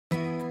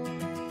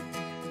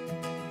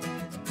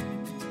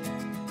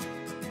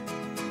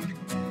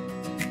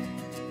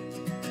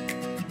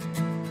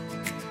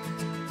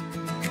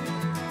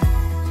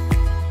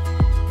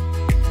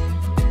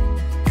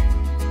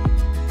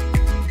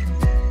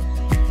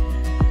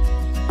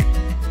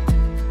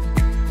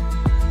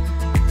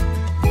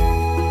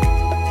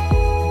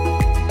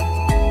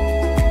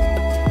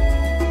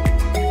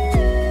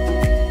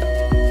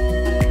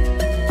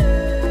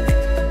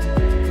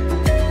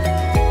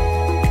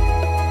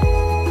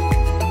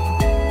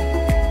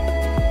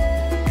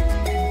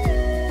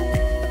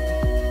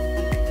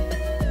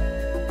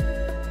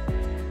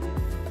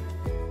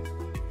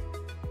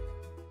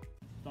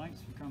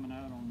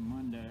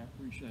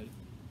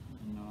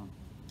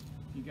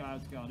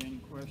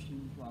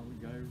questions while we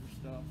go over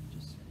stuff,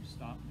 just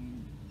stop me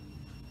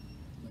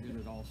and get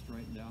it all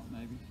straightened out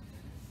maybe,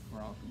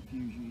 or I'll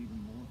confuse you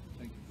even more.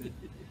 Take a bit.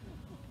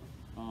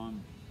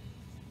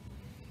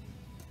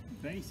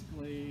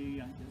 Basically,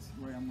 I guess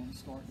the way I'm going to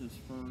start this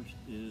first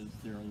is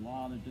there are a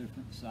lot of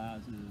different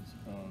sizes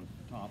of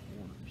top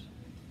orders.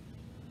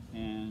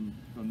 And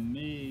for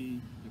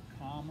me, the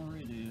calmer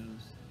it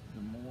is,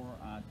 the more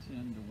I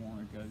tend to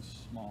want to go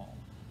small.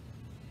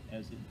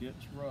 As it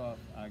gets rough,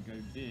 I go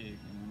big,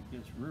 and when it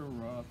gets real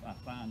rough, I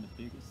find the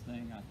biggest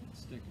thing I can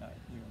stick out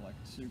there, like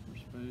a super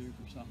spook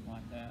or something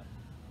like that.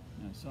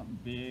 You know, something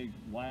big,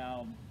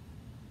 loud,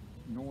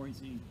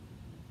 noisy,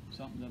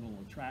 something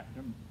that'll attract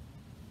them.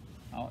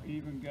 I'll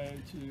even go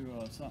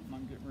to something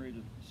I'm getting ready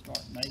to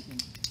start making,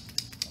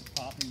 a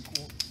popping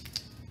cork.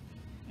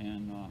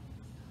 And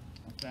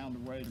I found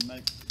a way to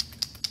make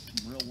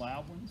some real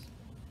loud ones.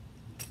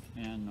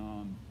 And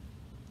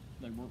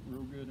they work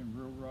real good in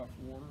real rough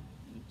water.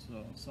 It's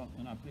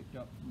something I picked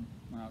up from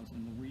when I was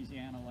in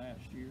Louisiana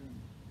last year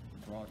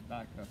and brought it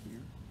back up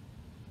here.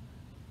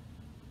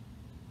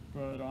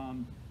 But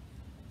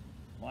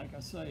like I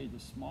say, the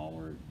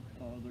smaller,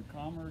 the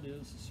calmer it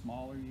is, the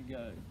smaller you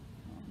go.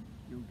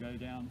 You'll go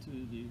down to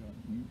the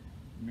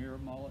mirror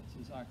mullets,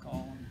 as I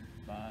call them,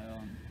 by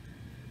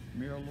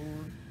Mirror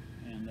Lure,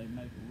 and they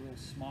make a real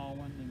small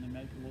one, and they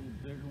make a little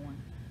bigger one.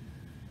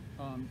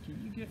 Can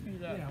you get me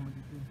that? Yeah, I'm gonna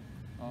do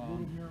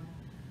little mirror mullet.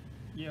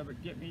 Yeah,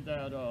 but get me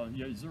that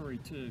Yozuri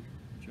too,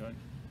 Jay.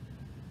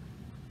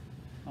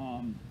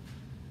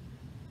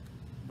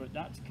 But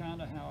that's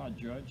kind of how I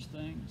judge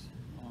things.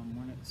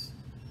 When it's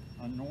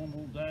a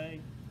normal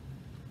day,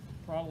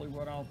 probably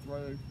what I'll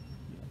throw,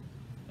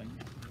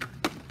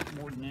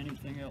 more than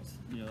anything else,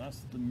 that's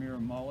the mirror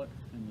mullet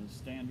and the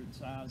standard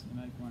size.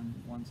 They make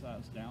one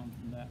size down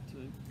from that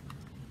too.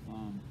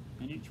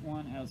 And each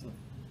one has a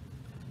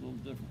little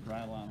different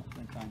rattle. I don't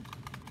think I can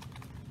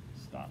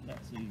stop that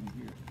so you can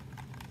hear it.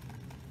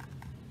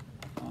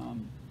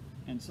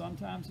 And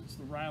sometimes it's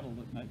the rattle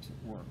that makes it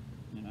work,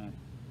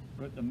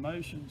 but the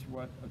motion's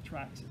what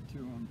attracts it to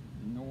them,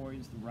 the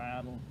noise, the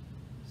rattle.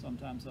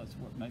 Sometimes that's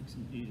what makes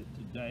them eat it.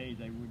 Today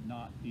they would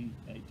not eat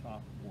a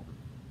top order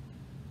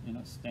in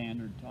a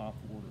standard top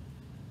order.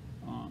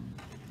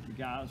 The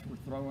guys were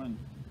throwing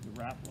the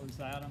rapplers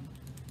at them.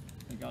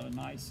 They got a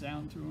nice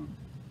sound to them.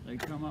 They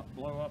come up,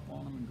 blow up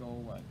on them and go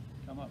away.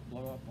 Come up,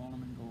 blow up on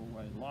them and go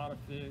away. A lot of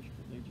fish,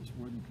 but they just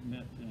wouldn't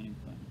commit to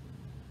anything.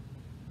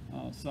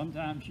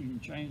 Sometimes you can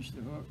change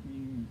the hook and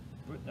you can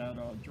put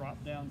that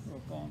drop down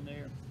hook on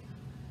there,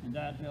 and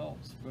that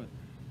helps, but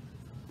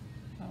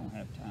I don't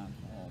have time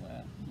for all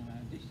that.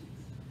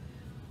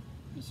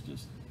 It's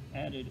just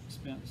added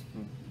expense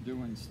for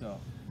doing stuff.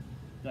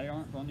 They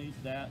aren't going to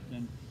eat that,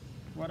 then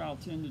what I'll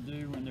tend to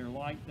do when they're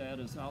like that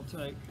is I'll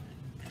take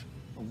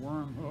a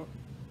worm hook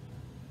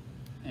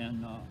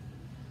and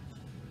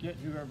get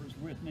whoever's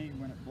with me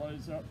when it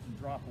blows up to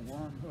drop a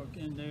worm hook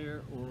in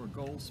there, or a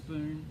gold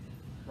spoon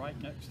right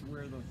next to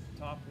where the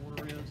top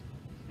order is,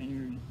 and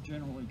you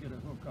generally get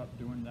a hook up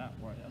doing that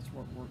way. That's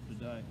what worked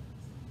today.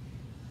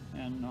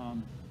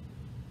 And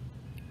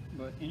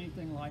but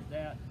anything like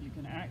that, you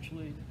can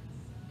actually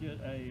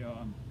get a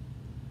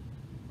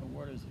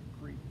what is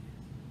it, creek?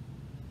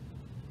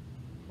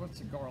 What's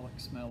the garlic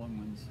smelling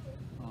ones?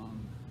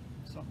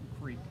 Something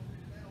creek.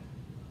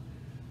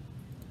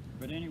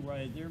 But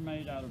anyway, they're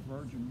made out of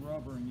virgin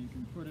rubber, and you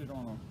can put it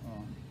on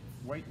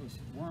a weightless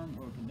worm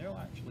hook, and they'll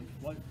actually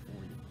float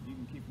for you. You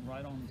can keep them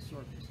right on the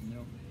surface, and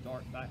they'll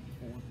dart back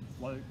and forth and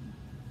float. And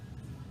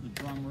the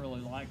drum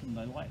really like them.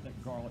 They like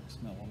that garlic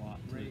smell a lot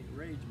too.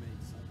 Rage made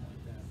something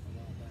like that a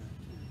while back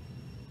too.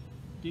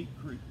 Deep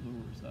Creek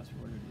lures, that's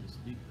what it is,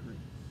 Deep Creek.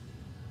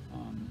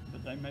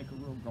 But they make a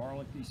real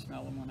garlicky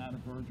smelling one out of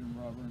virgin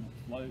rubber, and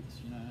it floats,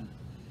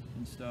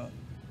 and stuff.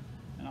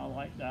 And I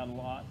like that a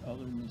lot.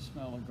 Other than the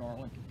smell of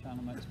garlic, it kind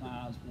of makes my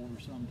eyes water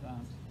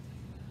sometimes.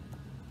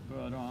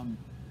 But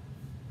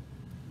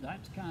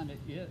that's kind of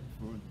it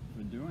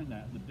for doing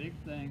that. The big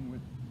thing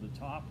with the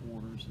top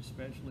orders,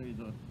 especially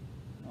the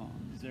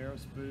Zara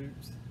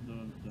spooks,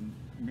 the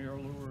mirror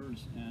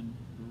lures, and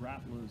the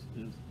rapplers,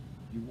 is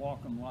you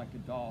walk them like a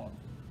dog.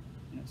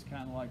 And it's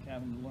kind of like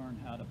having to learn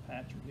how to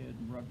pat your head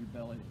and rub your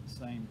belly at the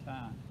same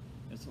time.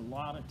 It's a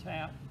lot of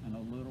tap and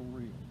a little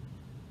reel.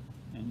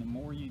 And the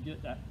more you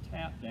get that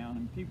tap down,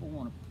 and people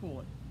want to pull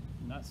it,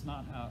 and that's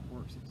not how it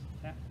works. It's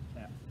tap,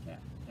 tap,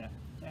 tap, tap,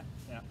 tap,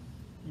 tap.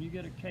 And you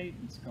get a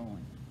cadence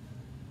going.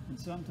 And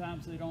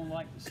sometimes they don't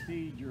like the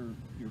speed you're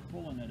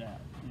pulling it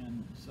at.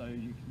 And so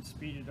you can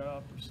speed it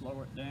up or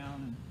slow it down.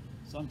 And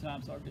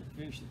sometimes I'll get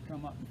fish that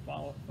come up and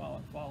follow it, follow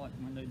it, follow it.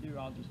 And when they do,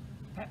 I'll just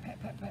pat,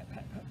 pat, pat, pat,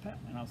 pat, pat, pat,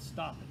 and I'll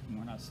stop it. And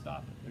when I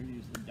stop it, they'll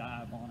usually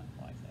dive on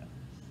it like that.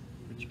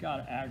 But you got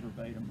to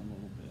aggravate them a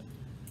little bit.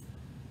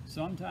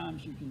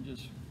 Sometimes you can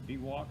just be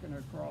walking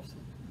across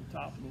the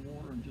top of the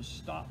water and just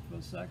stop for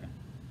a second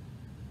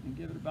and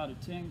give it about a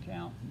 10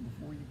 count, and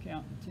before you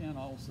count to 10,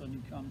 all of a sudden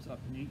he comes up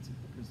and eats it,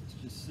 because it's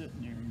just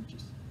sitting there, and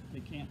they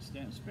can't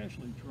stand,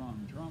 especially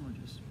drum. Drum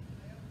are just,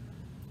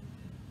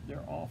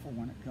 they're awful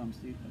when it comes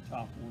to eating the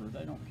top water.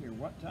 They don't care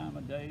what time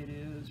of day it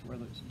is,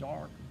 whether it's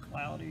dark or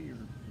cloudy or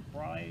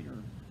bright, or,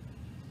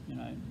 you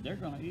know, they're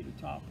going to eat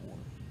a top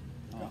water.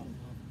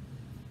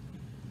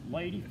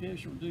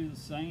 Ladyfish will do the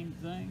same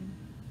thing,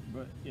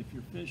 but if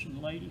you're fishing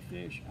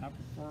ladyfish, I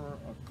prefer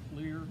a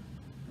clear,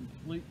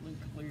 completely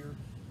clear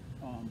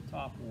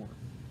top water.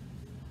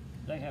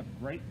 They have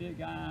great big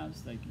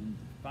eyes. They can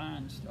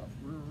find stuff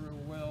real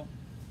well.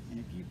 And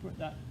if you put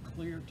that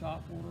clear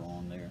top water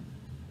on there,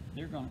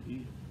 they're going to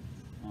eat it.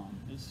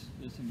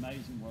 It's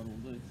amazing what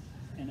it'll do.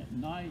 And at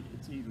night,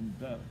 it's even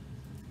better.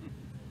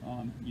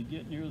 You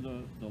get near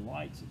the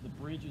lights at the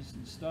bridges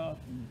and stuff,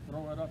 and you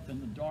throw it up in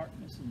the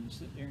darkness, and you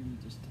sit there and you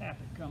just tap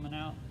it coming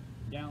out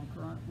down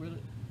current with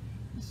it.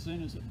 As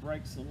soon as it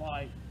breaks the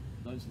light,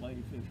 those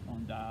ladyfish are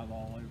going to dive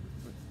all over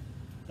it. But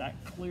that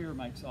clear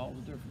makes all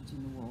the difference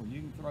in the world.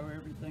 You can throw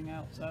everything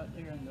outside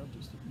there, and they'll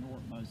just ignore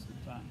it most of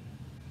the time.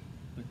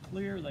 The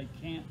clear, they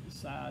can't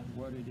decide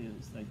what it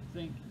is. They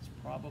think it's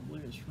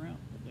probably a shrimp,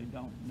 but they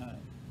don't know.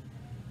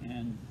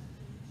 And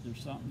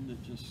there's something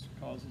that just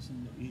causes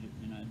them to eat it.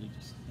 You know, they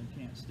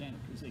can't stand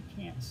it because they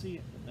can't see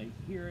it, but they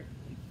hear it,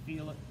 they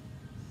feel it,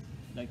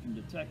 they can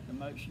detect the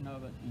motion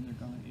of it, and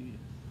they're going to eat it.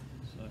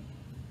 So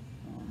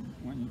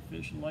when you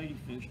fish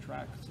ladyfish,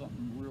 track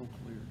something real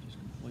clear, just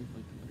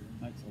completely clear.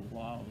 It makes a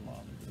lot of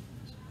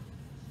difference.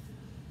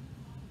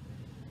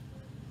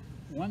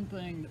 One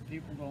thing that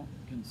people don't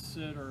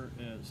consider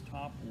as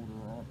top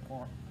water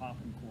are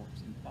popping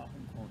corks, and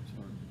popping corks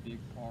are a big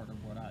part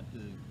of what I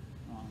do.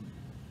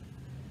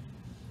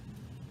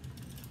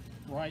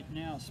 Right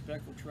now,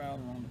 speckled trout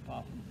are on the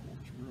popping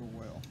corks real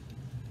well,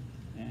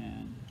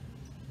 and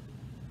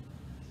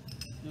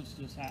this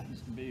just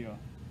happens to be a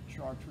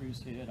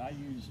chartreuse head. I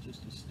use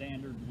just a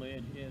standard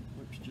lead head,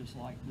 looks just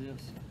like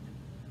this,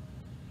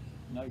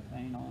 no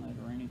paint on it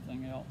or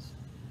anything else.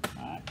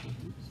 I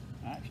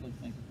actually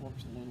think it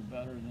works a little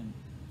better than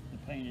the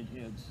painted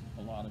heads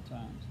a lot of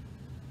times.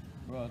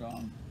 But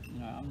you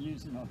know, I'm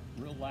using a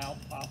real loud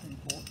popping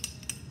cork.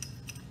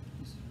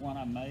 This is one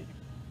I make,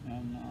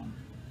 and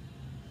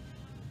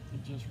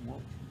it just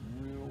works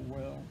real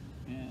well,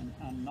 and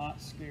I'm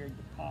not scared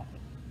to pop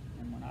it.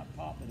 And when I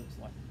pop it, it's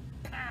like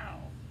pow,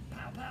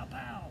 pow, pow,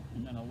 pow,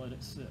 and then I let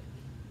it sit.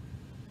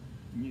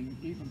 And you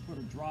even put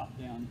a drop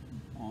down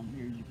on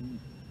here. You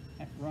can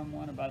run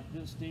one about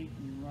this deep,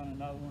 and you run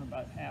another one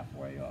about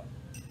halfway up.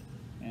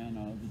 And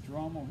the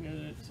drum will hit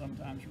it.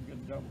 Sometimes you'll get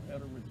a double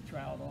header with the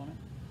trout on it.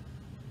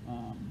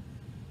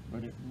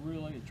 But it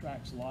really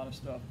attracts a lot of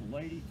stuff. The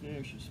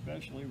ladyfish,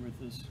 especially with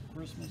this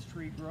Christmas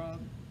tree grub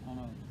on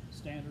a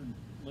standard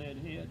lead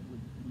head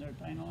with no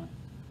paint on it,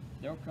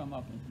 they'll come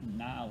up and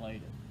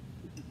annihilate it.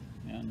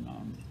 And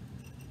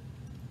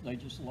they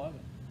just love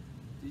it.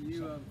 Do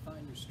you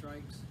find your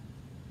strikes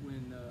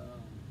when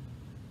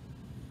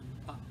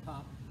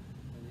pop?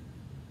 And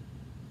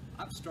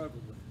I've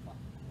struggled with pop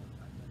cork.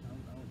 I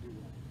don't do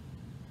well,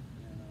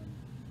 and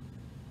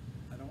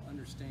I don't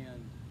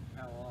understand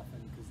how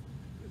often, because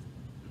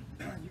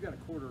you got a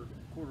quarter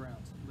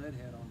ounce lead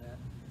head on that.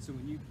 So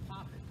when you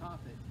pop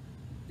it,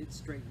 it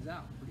straightens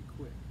out pretty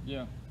quick.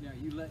 Yeah. Now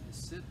you letting it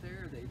sit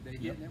there. They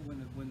hitting it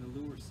when the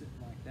lure's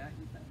sitting like that.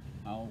 You think?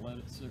 I'll let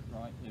it sit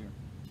right there.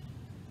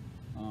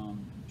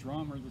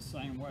 Drum are the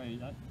same way.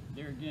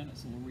 There again,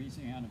 it's a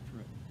Louisiana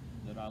trick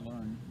that I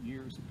learned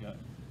years ago,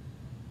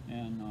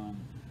 and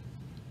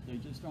they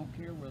just don't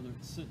care whether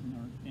it's sitting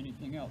or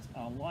anything else.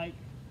 I like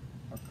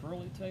a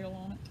curly tail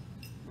on it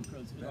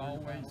because it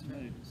always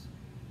moves.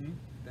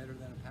 Better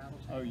than a paddle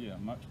tail? Oh yeah,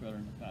 much better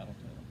than a paddle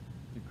tail.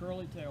 The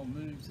curly tail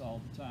moves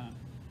all the time,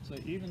 so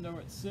even though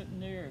it's sitting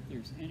there, if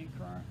there's any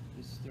current,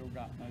 it's still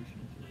got motion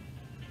to it.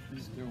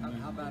 It's still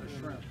moving. How about a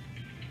shrimp?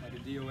 Like a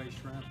DOA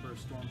shrimp or a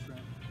storm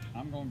shrimp?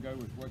 I'm going to go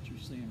with what you're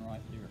seeing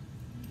right there,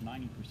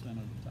 90%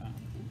 of the time.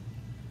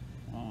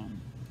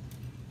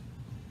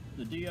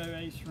 The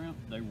DOA shrimp,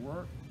 they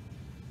work,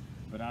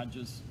 but I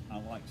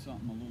like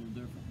something a little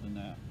different than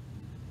that.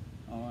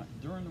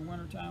 During the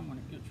wintertime, when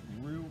it gets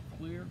real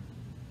clear,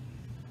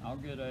 I'll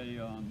get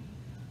a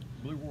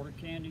blue water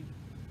candy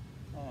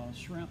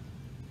shrimp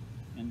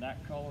in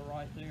that color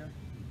right there,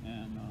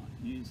 and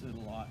use it a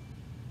lot.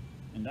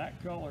 And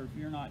that color, if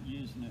you're not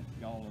using it,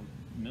 y'all are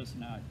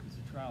missing out, because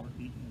the trout are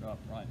eating it up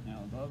right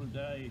now. The other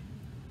day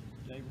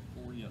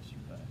before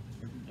yesterday,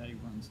 every day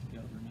runs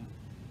together now.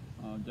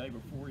 Day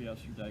before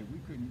yesterday, we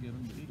couldn't get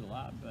them to eat a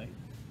live bait.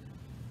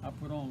 I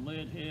put on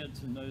lead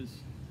heads and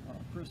those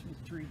Christmas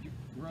tree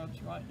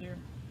grubs right there.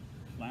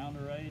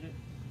 Flounder ate it,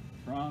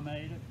 drum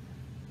ate it,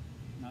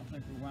 and I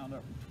think we wound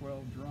up with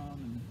 12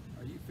 drum. And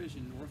are you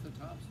fishing north of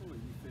Topsail, or are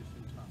you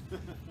fishing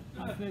Topsail?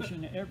 I'm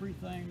fishing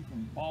everything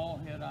from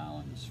Ballhead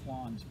Island to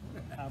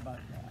Swansboro. How about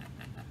that?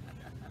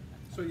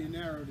 So you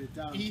narrowed it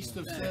down. East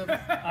of 7.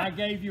 I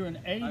gave you an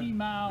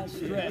 80-mile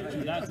stretch,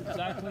 and that's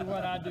exactly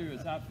what I do.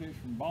 Is I fish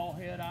from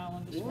Ballhead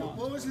Island to Swansboro.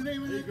 What was the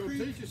name of that Go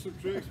creek? teach you some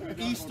tricks.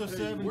 East of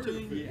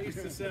 17.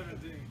 East of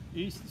 17.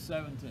 East of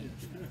 17.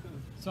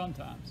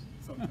 Sometimes.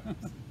 But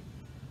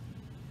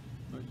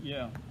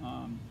yeah,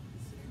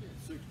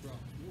 6 drops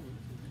more,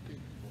 so you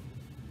can't.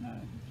 No,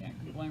 you can't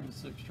complain with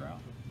 6 trout.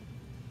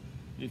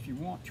 If you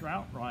want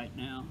trout right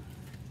now,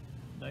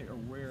 they are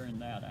wearing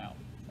that out,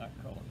 that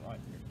color right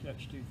there.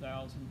 Catch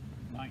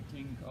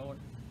 2019 color,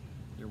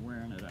 they're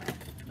wearing it out.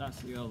 That's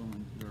the other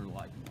one they're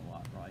liking a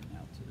lot right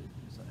now too.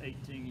 It's an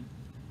 18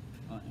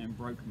 and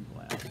broken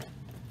glass.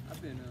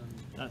 I've been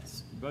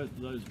That's both of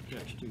those are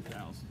catch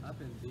 2000. I've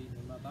been beating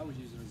them up. I was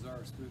using a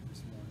Zara spook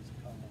this morning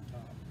to call them on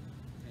top,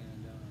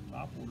 and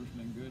Top water's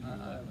been good here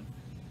lately.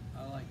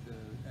 I like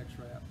the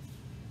X-Rap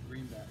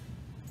greenback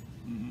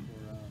Mhm.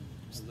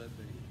 for lead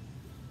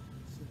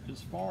bait.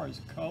 As far as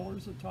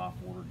colors of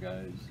top water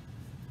goes,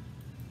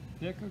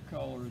 pick a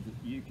color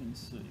that you can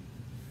see.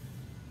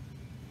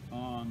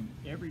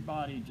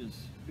 Everybody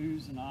just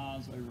oohs and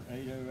ahs over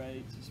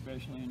 808s,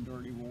 especially in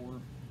dirty water,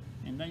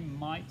 and they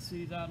might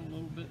see that a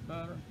little bit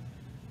better.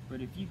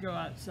 But if you go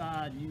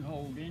outside and you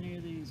hold any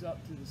of these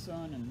up to the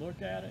sun and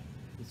look at it,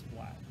 it's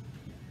black.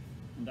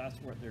 And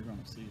that's what they're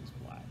going to see is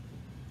black.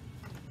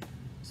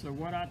 So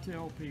what I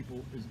tell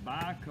people is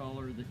buy a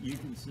color that you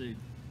can see.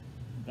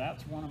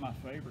 That's one of my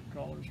favorite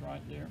colors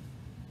right there.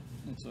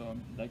 It's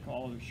they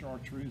call it a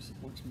chartreuse.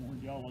 It looks more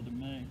yellow to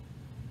me.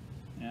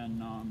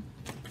 And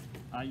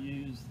I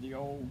use the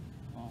old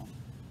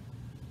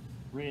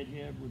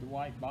redhead with the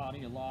white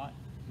body a lot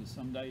because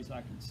some days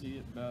I can see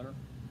it better.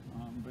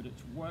 But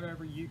it's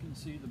whatever you can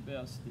see the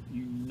best that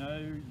you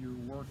know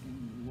you're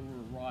working the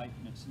lure right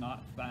and it's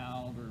not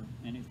fouled or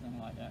anything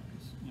like that,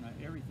 because you know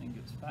everything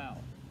gets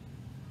fouled.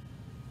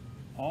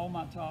 All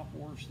my top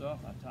water stuff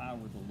I tie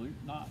with a loop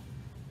knot,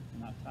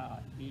 and I tie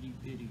a itty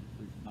bitty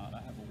loop knot.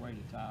 I have a way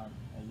to tie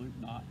a loop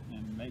knot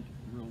and make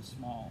it real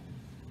small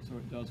so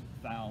it doesn't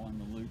foul in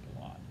the loop a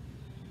lot.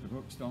 The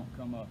hooks don't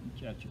come up and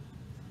catch it.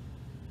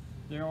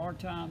 There are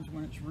times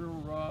when it's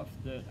real rough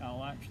that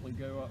I'll actually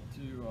go up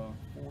to a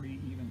 40,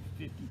 even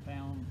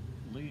 50-pound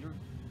leader,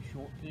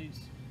 short piece,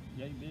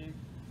 yay big,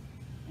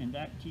 and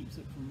that keeps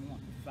it from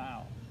wanting to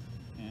foul.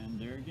 And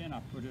there again,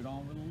 I put it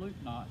on with a loop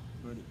knot,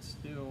 but it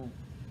still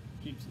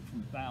keeps it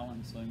from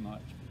fouling so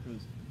much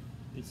because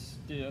it's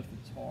stiff,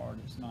 it's hard,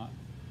 it's not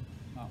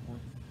worth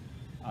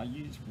it. I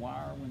use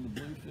wire when the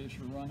bluefish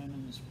are running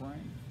in the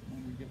spring.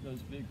 When we get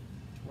those big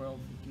 12,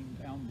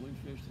 15-pound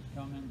bluefish that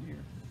come in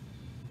here,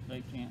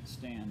 they can't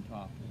stand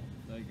top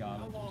water. They got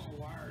How it. long a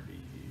wire do you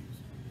use?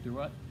 Do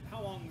what?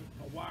 How long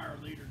a wire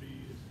leader do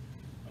you use?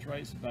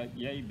 Trace about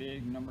yay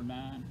big, number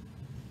 9,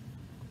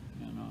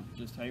 and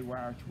just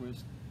haywire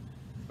twist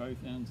both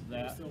ends of You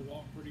that. still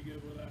walk pretty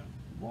good with that?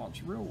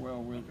 Walks real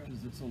well with it Okay.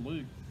 because it's a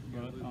loop. You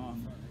got a But loop in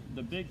front, eh?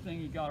 the big thing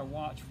you got to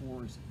watch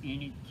for is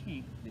any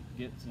kink that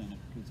gets in it,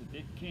 because if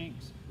it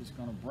kinks, it's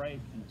going to break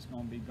and it's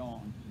going to be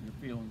gone. Your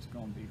feeling's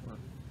going to be hurt.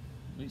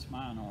 At least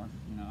mine are.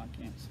 You know, I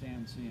can't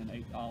stand seeing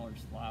 $8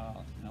 fly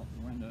out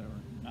the window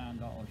or $9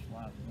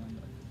 fly out the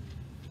window.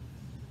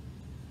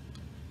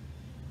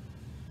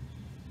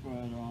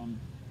 But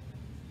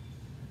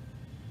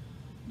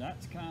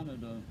that's kind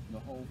of the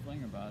whole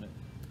thing about it.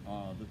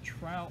 The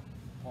trout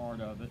part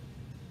of it,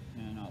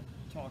 and I'll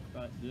talk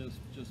about this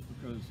just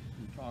because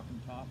we're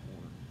talking top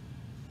water.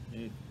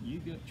 If you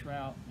get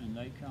trout and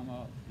they come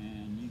up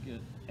and you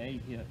get a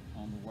hit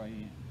on the way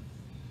in,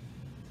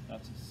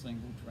 that's a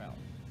single trout.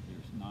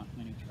 There's not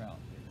many trout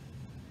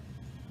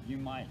there. You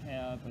might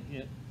have a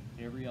hit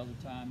every other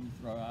time you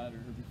throw out, or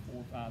every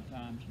 4 or 5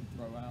 times you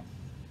throw out,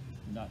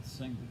 and that's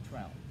single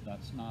trout.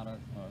 That's not a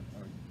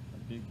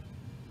big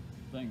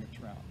thing of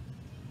trout.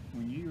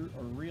 When you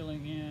are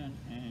reeling in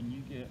and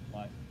you get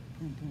like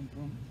boom, boom,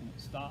 boom, and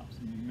it stops,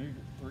 and you move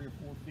it 3 or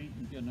 4 feet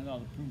and you get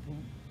another boom,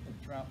 boom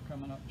of trout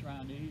coming up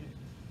trying to eat it,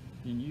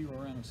 then you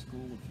are in a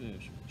school of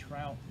fish.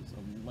 Trout is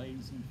a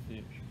lazy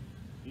fish.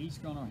 He's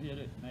going to hit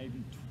it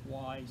maybe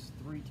twice,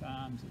 3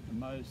 times at the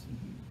most, and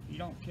if you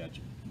don't catch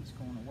it, he's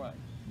going away.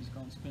 He's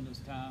going to spend his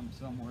time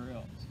somewhere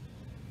else.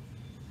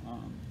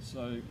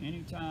 So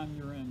anytime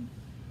you're in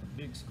a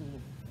big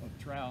school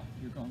of trout,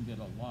 you're going to get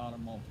a lot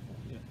of multiple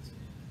hits.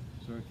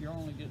 So if you're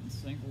only getting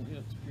single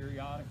hits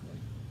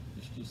periodically,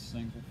 it's just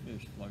single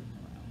fish floating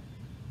around.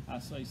 I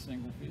say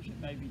single fish, it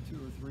may be 2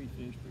 or 3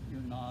 fish, but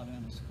you're not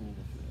in a school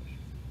of fish.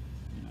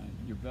 You know,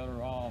 you're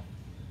better off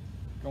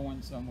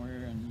going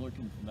somewhere and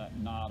looking for that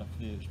knot of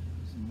fish,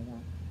 because the more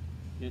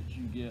hits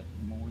you get,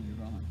 the more you're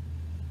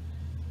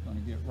gonna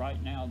get.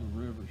 Right now, the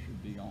river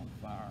should be on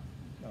fire.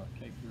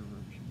 Cape Fear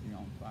River should be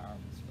on fire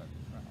with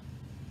speckled trout.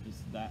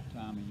 It's that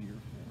time of year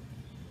for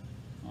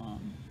it.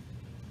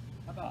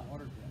 How about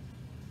water depth?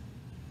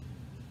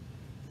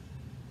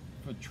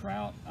 For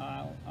trout,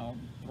 I'll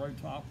throw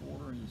top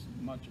water as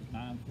much as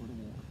 9 foot of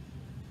water,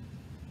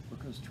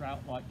 because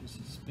trout like to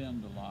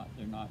suspend a lot.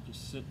 They're not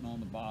just sitting on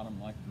the bottom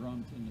like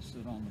drum tend to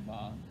sit on the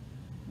bottom.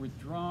 With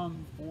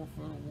drum, 4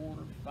 foot of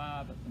water,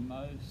 5 at the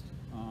most.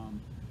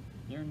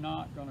 They're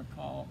not going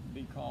to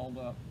be called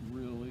up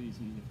real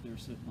easy if they're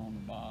sitting on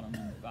the bottom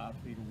in 5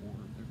 feet of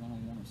water. They're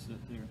going to want to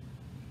sit there.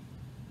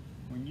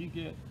 When you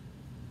get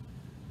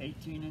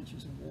 18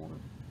 inches of water,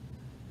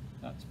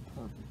 that's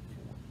perfect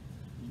for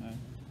it. You know,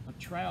 a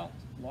trout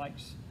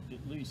likes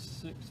at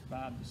least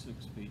 5 to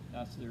 6 feet.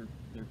 That's their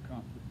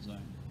comfort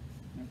zone.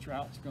 You know,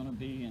 trout's going to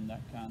be in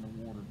that kind of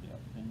water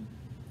depth, and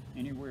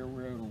anywhere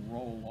where it'll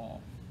roll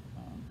off.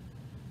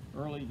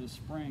 Early this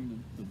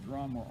spring, the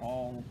drum were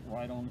all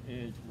right on the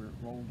edge where it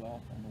rolled off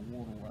on the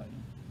waterway.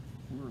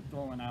 We were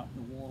throwing out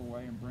in the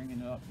waterway and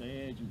bringing it up the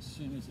edge, and as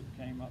soon as it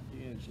came up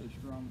the edge, those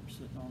drums were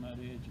sitting on that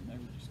edge, and they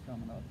were just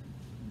coming up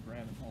and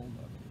grabbing hold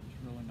of it. It was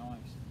really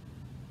nice.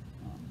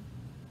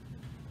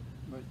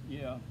 But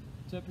yeah,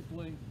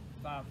 typically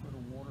 5 foot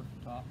of water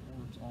for top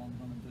water is all I'm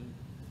going to do.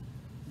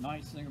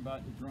 Nice thing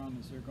about the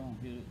drum is they're going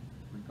to hit it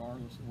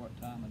regardless of what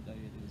time of day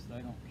it is.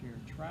 They don't care.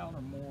 Trout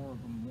are more of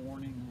a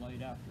morning,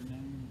 late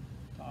afternoon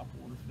top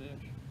water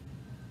fish,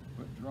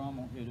 but drum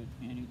will hit it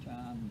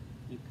anytime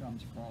it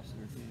comes across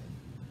their head.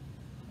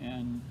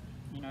 And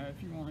you know,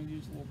 if you want to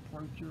use a little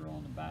procure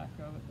on the back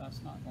of it,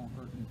 that's not going to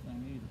hurt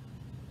anything either.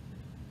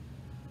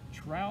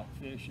 Trout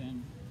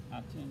fishing,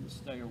 I tend to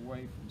stay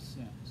away from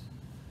scents.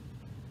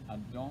 I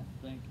don't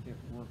think it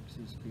works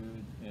as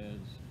good as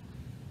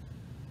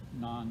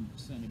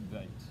non-scented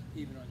baits.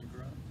 Even on your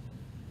grub?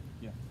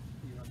 Yeah.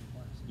 Even on your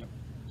plastic? Yep,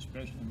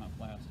 especially my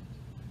plastics.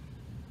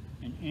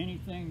 And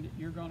anything that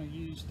you're going to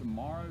use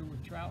tomorrow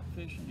with trout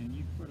fishing and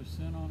you put a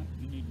scent on it,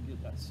 you need to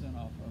get that scent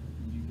off of it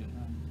when you get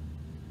home.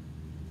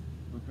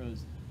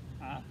 Because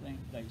I think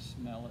they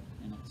smell it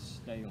and it's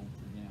stale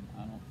to them.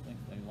 I don't think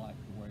they like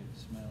the way it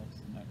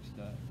smells the next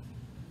day.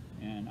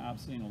 And I've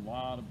seen a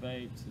lot of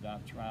baits that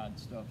I've tried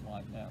stuff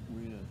like that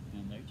with,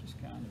 and they just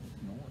kind of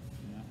ignore it,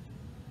 you know.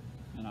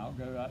 And I'll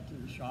go out to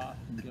the shop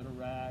and get a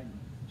rag, and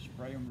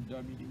spray them with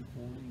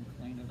WD-40 and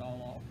clean it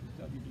all off,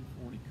 because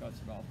WD-40 cuts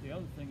it off. The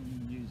other thing you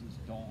can use is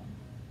Dawn.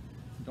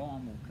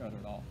 Dawn will cut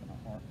it off in a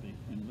heartbeat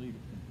and leave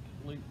it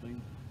completely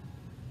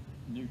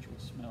neutral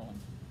smelling.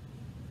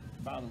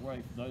 By the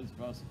way, for those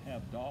of us that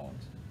have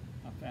dogs,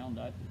 I found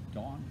out that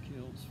Dawn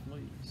kills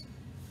fleas.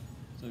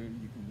 So you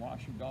can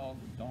wash your dog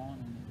with Dawn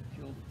and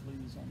it'll kill the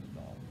fleas on the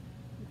dog.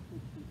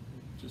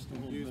 Just a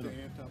little Use bit the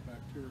of,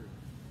 antibacterial.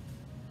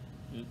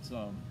 it's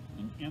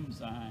an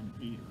enzyme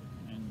eater,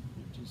 and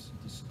it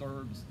just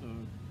disturbs the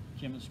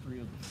chemistry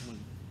of the flea.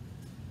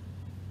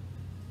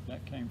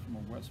 That came from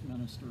a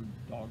Westminster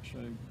dog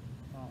show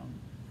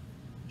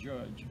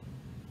judge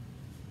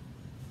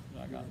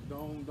that I got.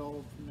 Dome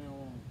dog from now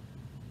on.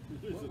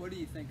 What do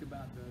you think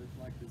about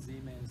the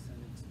Z-Man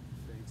scented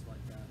baits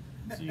like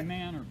that?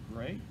 Z-Man are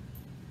great,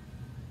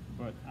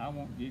 but I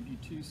won't give you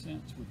 2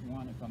 cents with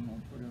one if I'm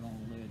going to put it on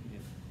a lead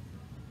hit,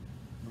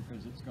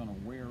 because it's going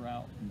to wear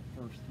out in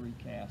the first 3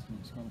 casts, and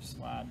it's going to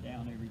slide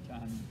down every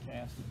time you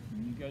cast it.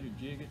 When you go to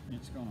jig it, and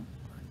it's going to.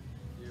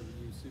 You ever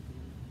use super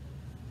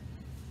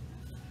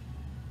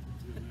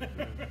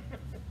glue?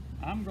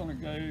 I'm going to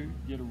go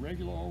get a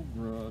regular old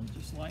grub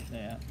just like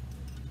that,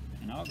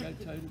 and I'll go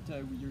toe to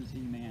toe with your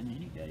Z-Man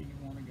any day you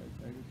want to go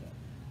toe to toe.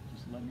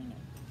 Just let me know.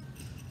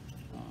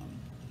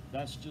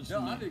 That's just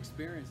No, me. I've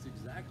experienced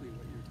exactly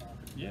what you're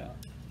talking Yeah.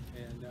 about.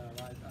 And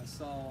I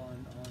saw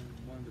on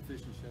one of the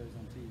fishing shows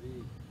on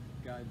TV,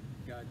 guy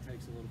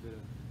takes a little bit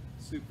of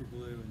super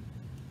glue and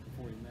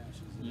before he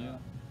mashes it Yeah.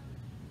 up.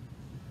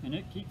 And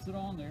it keeps it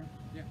on there,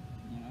 Yeah.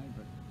 you know,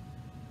 but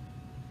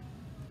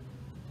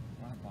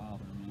why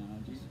bother, man?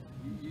 I just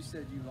You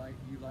said you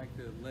like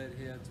the lead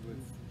heads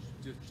with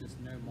just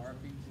no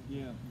markings.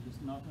 yeah,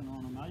 just nothing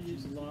on them. I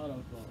use a lot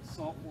of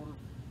saltwater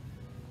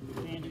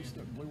candy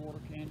stuff, blue water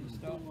candy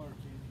stuff,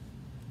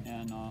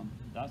 and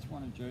that's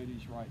one of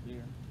Jody's right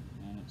there,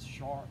 and it's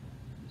sharp,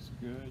 it's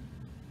good,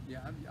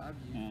 Yeah, I've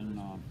used and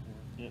those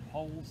before. it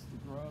holds the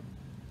grub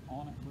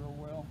on it real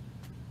well.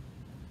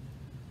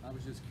 I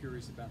was just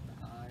curious about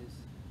the eyes.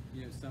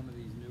 You know, some of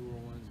these newer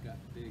ones got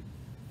big,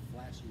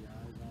 flashy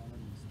eyes on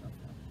them and stuff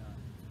like that.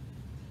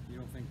 You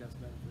don't think that's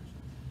beneficial?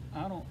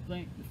 I don't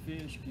think the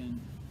fish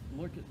can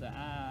look at the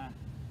eye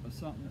of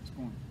something that's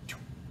going.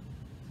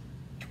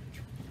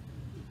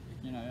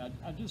 You know,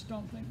 I just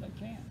don't think they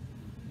can.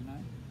 You know,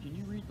 can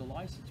you read the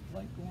license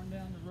plate going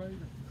down the road of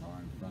the car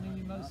in front of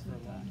you most of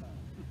the time?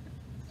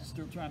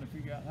 Still trying to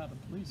figure out how the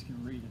police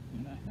can read it.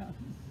 You know,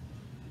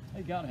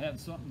 they got to have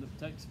something that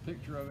takes a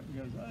picture of it and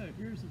goes, "Oh,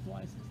 here's his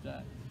license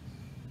tag."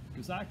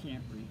 Because I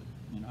can't read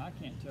it. You know, I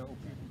can't tell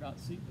if people got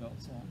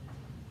seatbelts on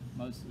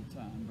most of the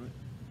time. But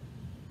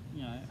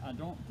you know, I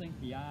don't think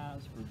the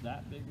eyes are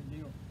that big a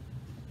deal.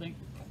 I think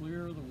the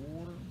clearer the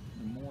water,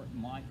 the more it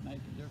might make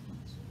a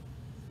difference.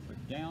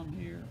 But down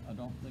here, I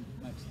don't think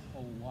it makes a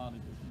whole lot of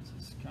difference.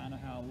 It's kind of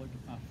how I look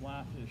at my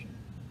fly fishing.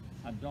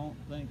 I don't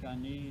think I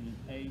need an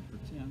 8 or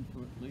 10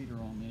 foot leader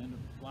on the end of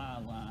the fly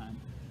line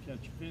to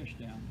catch a fish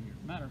down here.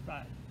 Matter of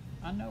fact,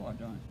 I know I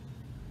don't,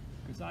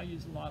 because I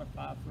use a lot of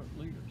 5 foot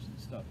leaders and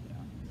stuff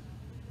down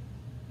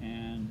here.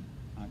 And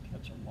I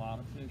catch a lot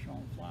of fish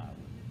on fly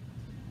with it.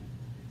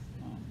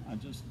 I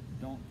just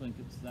don't think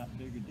it's that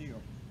big a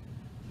deal.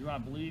 Do I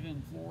believe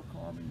in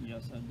fluorocarbon?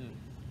 Yes, I do.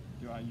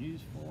 Do I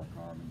use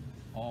fluorocarbon?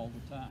 All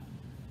the time.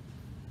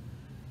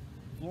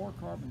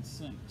 Fluorocarbon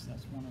sinks.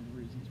 That's one of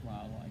the reasons why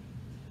I like it.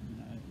 You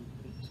know,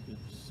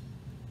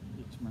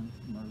 its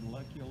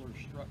molecular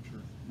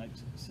structure makes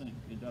it sink.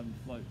 It doesn't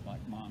float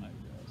like mono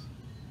does.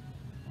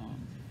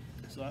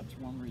 So that's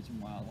one reason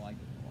why I like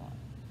it a lot.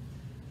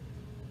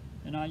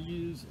 And I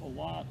use a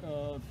lot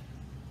of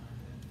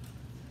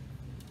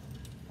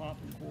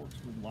popping corks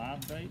with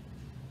live bait.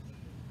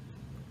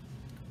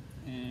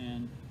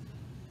 And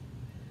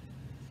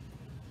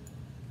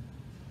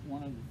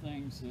one of the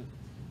things that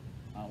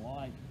I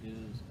like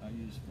is I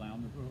use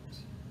flounder hooks.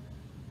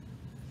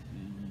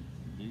 And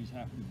these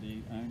happen to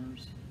be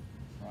owners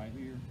right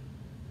here.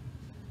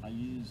 I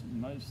use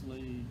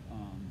mostly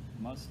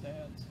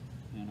mustads,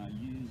 and I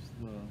use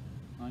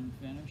the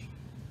unfinished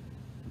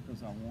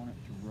because I want it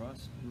to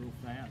rust real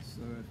fast.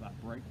 So if I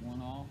break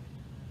one off,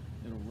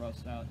 it'll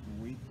rust out in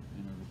a week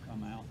and it'll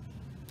come out.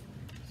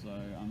 So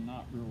I'm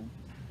not real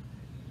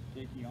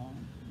picky on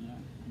them. You know,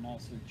 I'm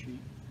also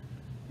cheap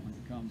when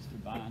it comes to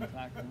buying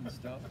tackle and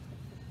stuff.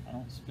 I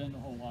don't spend a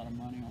whole lot of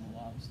money on a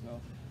lot of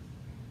stuff.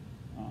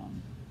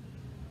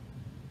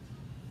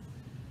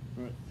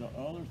 But the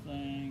other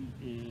thing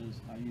is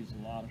I use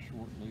a lot of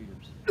short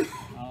leaders.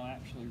 I'll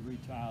actually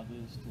retie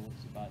this till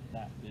it's about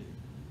that big.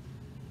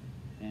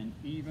 And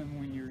even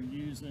when you're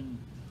using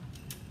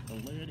the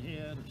lead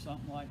head or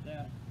something like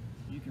that,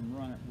 you can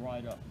run it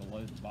right up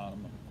below the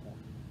bottom of the cork.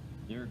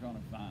 They're going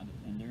to find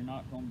it, and they're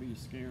not going to be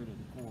scared of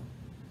the cork.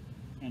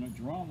 And a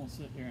drum will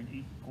sit there and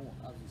eat the cork.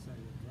 I was gonna say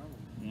the drum.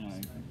 You know,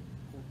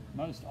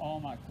 most all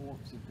my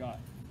corks have got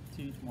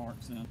teeth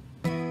marks in.